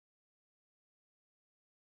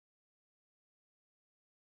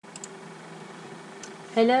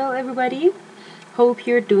Hello everybody, hope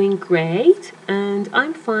you're doing great and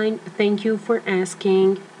I'm fine, thank you for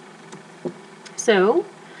asking. So,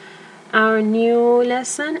 our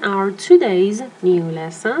today's new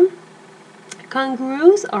lesson,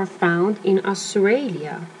 kangaroos are found in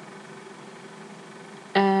Australia.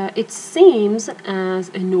 It seems as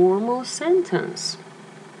a normal sentence.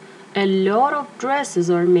 A lot of dresses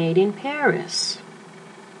are made in Paris.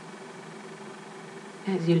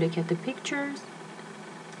 As you look at the pictures.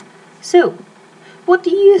 So, what do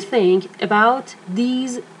you think about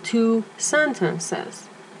these two sentences?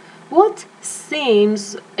 What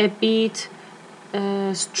seems a bit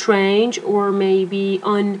strange or maybe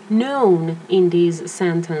unknown in these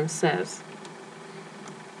sentences?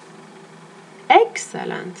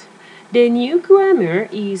 Excellent! The new grammar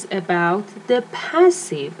is about the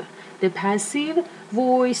passive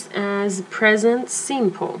voice as present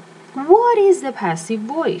simple. What is the passive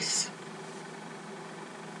voice?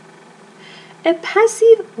 A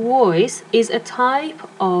passive voice is a type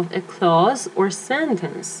of a clause or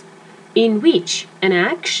sentence in which an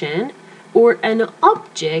action or an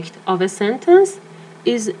object of a sentence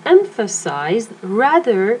is emphasized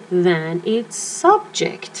rather than its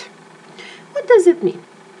subject. What does it mean?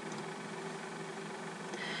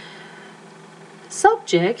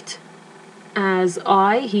 Subject as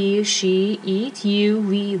I, he, she, it, you,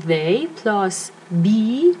 we, they plus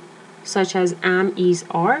be such as am, is,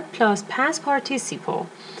 are plus past participle.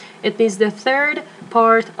 It means the third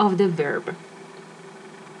part of the verb.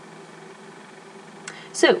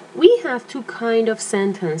 So we have two kind of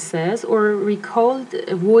sentences, or we call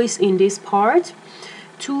voice in this part.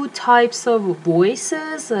 Two types of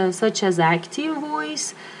voices, such as active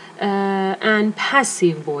voice and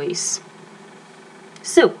passive voice.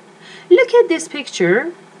 So look at this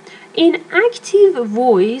picture. In active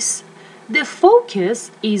voice, the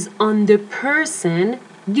focus is on the person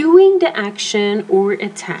doing the action or a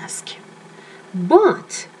task.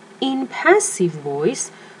 But in passive voice,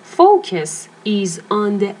 focus is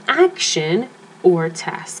on the action or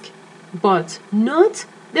task, but not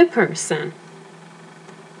the person.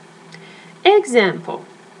 Example: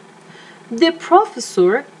 the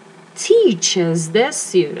professor teaches the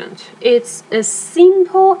student. It's a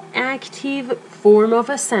simple active form of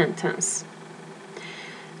a sentence.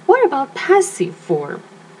 What about passive form?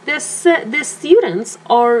 The students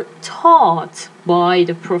are taught by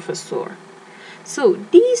the professor. So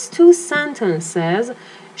these two sentences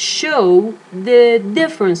show the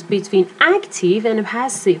difference between active and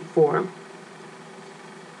passive form.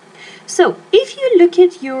 So if you look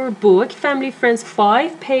at your book, Family Friends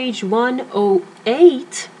 5, page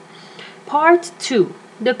 108, part 2,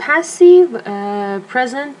 the passive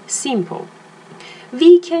present simple.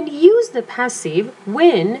 We can use the passive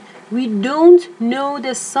when we don't know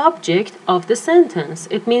the subject of the sentence.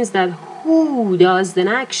 It means that who does the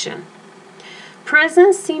action.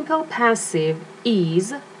 Present simple passive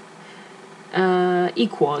is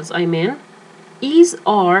is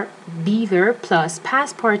are be verb plus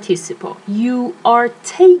past participle. You are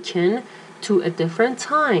taken to a different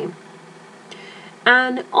time.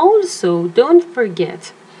 And also don't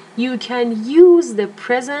forget, you can use the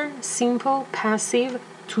present simple passive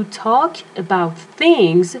to talk about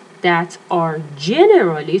things that are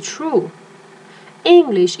generally true.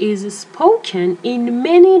 English is spoken in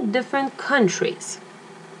many different countries.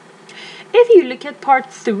 If you look at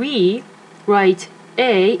part 3, write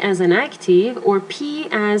A as an active or P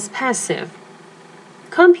as passive.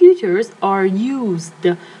 Computers are used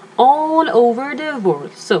all over the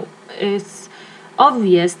world, so it's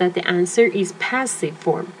obvious that the answer is passive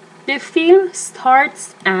form. The film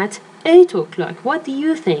starts at 8 o'clock. What do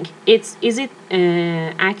you think? Is it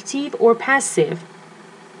active or passive?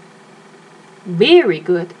 Very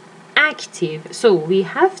good. Active. So we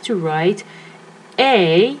have to write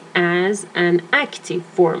A as an active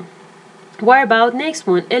form. What about next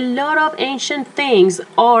one? A lot of ancient things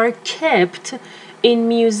are kept in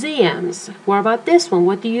museums. What about this one?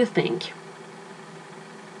 What do you think?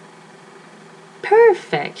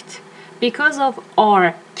 Perfect. Because of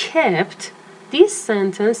are kept, this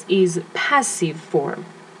sentence is passive form.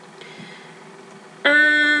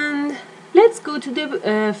 And let's go to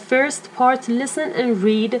the first part. Listen and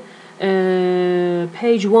read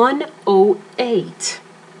page 108.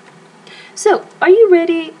 So, are you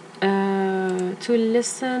ready to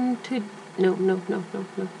listen to... No.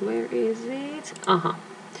 Where is it?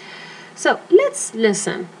 So, let's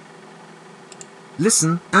listen.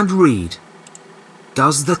 Listen and read.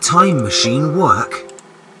 Does the time machine work?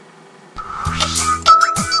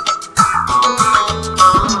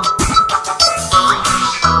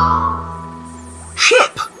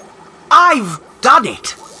 Chip! I've done done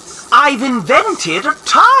it! I've invented a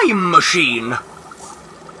time machine!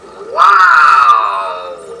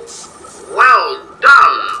 Wow! Well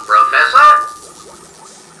done, Professor!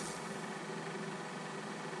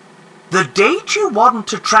 The date you want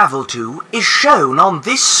to travel to is shown on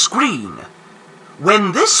this screen.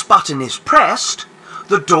 When this button is pressed,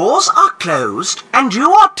 the doors are closed and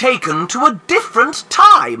you are taken to a different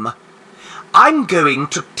time. I'm going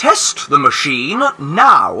to test the machine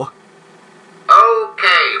now.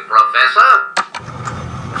 Okay, Professor.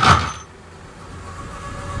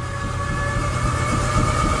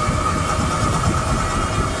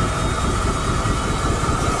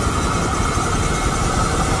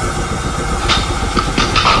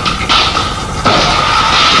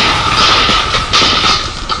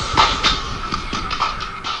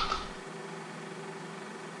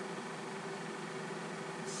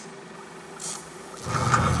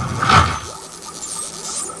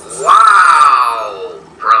 Wow,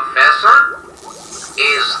 Professor,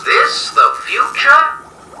 is this the future?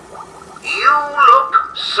 You look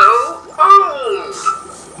so old.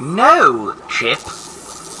 No, Chip.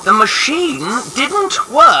 The machine didn't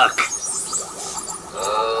work.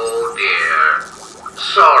 Oh dear.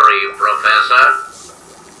 Sorry, Professor.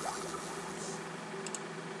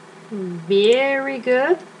 Very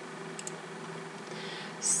good.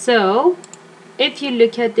 So, if you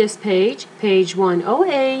look at this page, page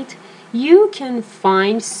 108, you can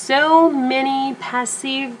find so many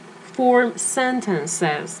passive form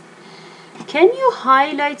sentences. Can you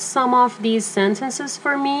highlight some of these sentences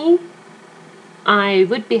for me? I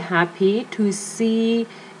would be happy to see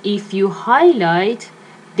if you highlight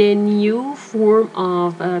the new form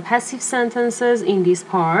of passive sentences in this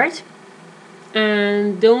part.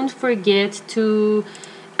 And don't forget to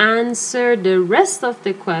answer the rest of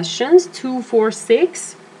the questions 2, 4,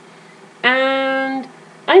 6. And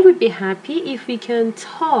I would be happy if we can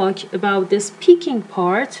talk about the speaking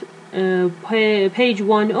part, page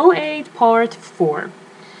 108, part 4.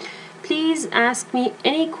 Please ask me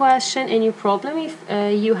any question, any problem if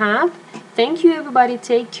you have. Thank you, everybody.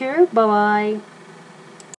 Take care. Bye-bye.